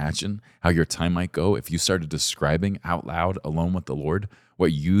you imagine how your time might go if you started describing out loud alone with the Lord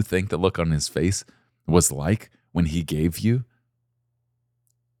what you think the look on his face was like when he gave you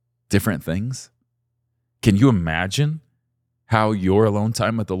different things? Can you imagine how your alone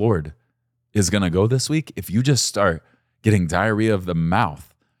time with the Lord is going to go this week if you just start getting diarrhea of the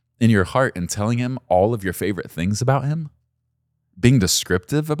mouth in your heart and telling him all of your favorite things about him? Being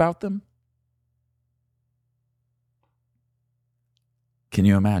descriptive about them? Can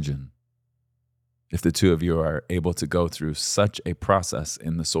you imagine if the two of you are able to go through such a process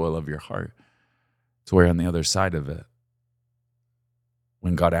in the soil of your heart to where on the other side of it,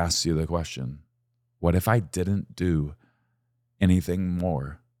 when God asks you the question, what if I didn't do anything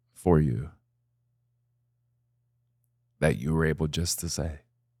more for you? That you were able just to say,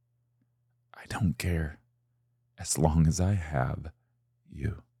 I don't care as long as I have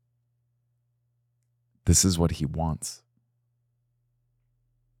you. This is what he wants.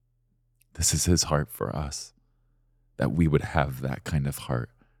 This is his heart for us, that we would have that kind of heart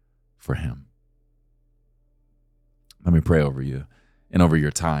for him. Let me pray over you and over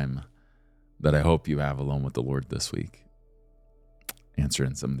your time that I hope you have alone with the Lord this week,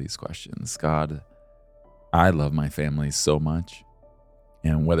 answering some of these questions. God, I love my family so much,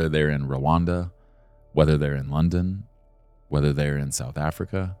 and whether they're in Rwanda, whether they're in London, whether they're in South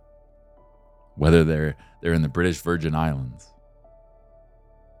Africa, whether they're in the British Virgin Islands,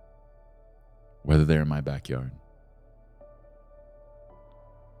 whether they're in my backyard,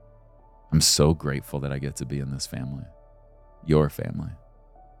 I'm so grateful that I get to be in this family, your family.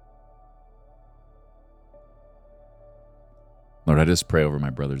 Lord, I just pray over my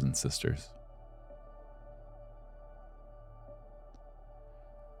brothers and sisters.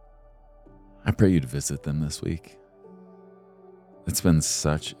 I pray you'd visit them this week. It's been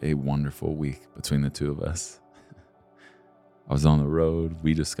such a wonderful week between the two of us. I was on the road.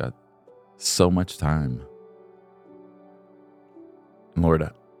 We just got so much time. Lord,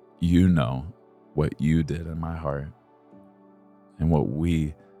 you know what you did in my heart and what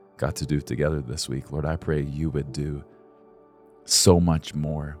we got to do together this week. Lord, I pray you would do so much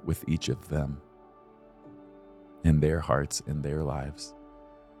more with each of them in their hearts, in their lives,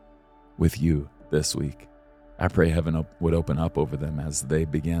 with you this week. I pray heaven would open up over them as they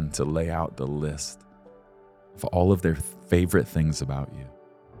begin to lay out the list of all of their favorite things about you.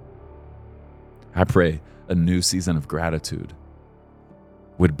 I pray a new season of gratitude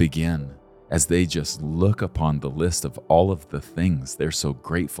would begin as they just look upon the list of all of the things they're so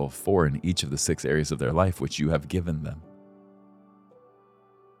grateful for in each of the 6 areas of their life which you have given them.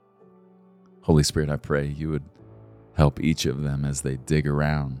 Holy Spirit, I pray you would help each of them as they dig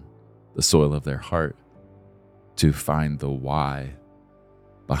around the soil of their heart to find the why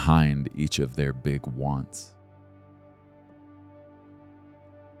behind each of their big wants.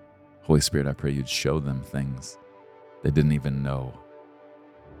 Holy Spirit, I pray you'd show them things they didn't even know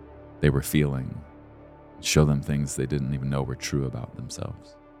they were feeling. Show them things they didn't even know were true about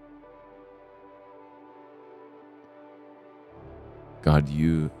themselves. God,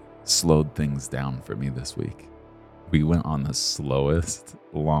 you slowed things down for me this week. We went on the slowest,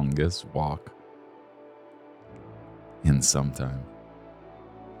 longest walk in some time.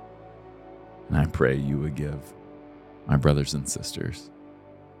 And I pray you would give my brothers and sisters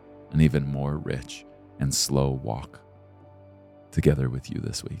an even more rich and slow walk together with you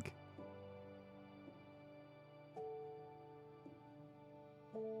this week.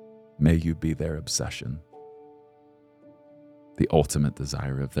 May you be their obsession, the ultimate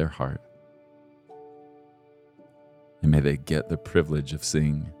desire of their heart. And may they get the privilege of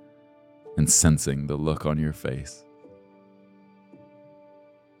seeing and sensing the look on your face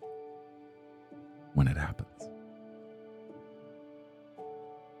when it happens.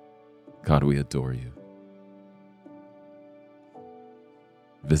 God, we adore you.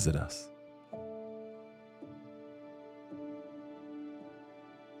 Visit us.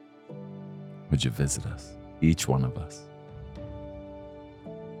 Would you visit us, each one of us,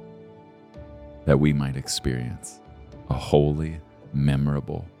 that we might experience a holy,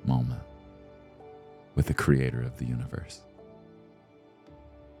 memorable moment with the Creator of the universe.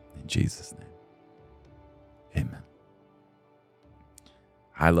 In Jesus' name, amen.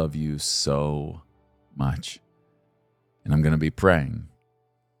 I love you so much, and I'm going to be praying,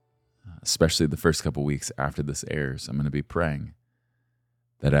 especially the first couple weeks after this airs. I'm going to be praying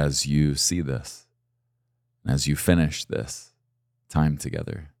that as you see this, as you finish this time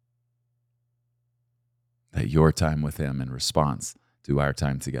together, that your time with him in response to our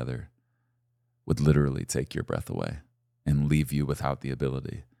time together would literally take your breath away and leave you without the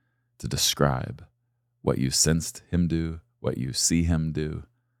ability to describe what you sensed him do, what you see him do,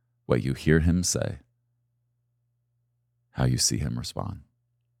 what you hear him say, how you see him respond.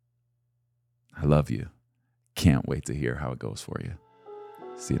 I love you. Can't wait to hear how it goes for you.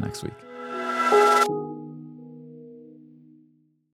 See you next week.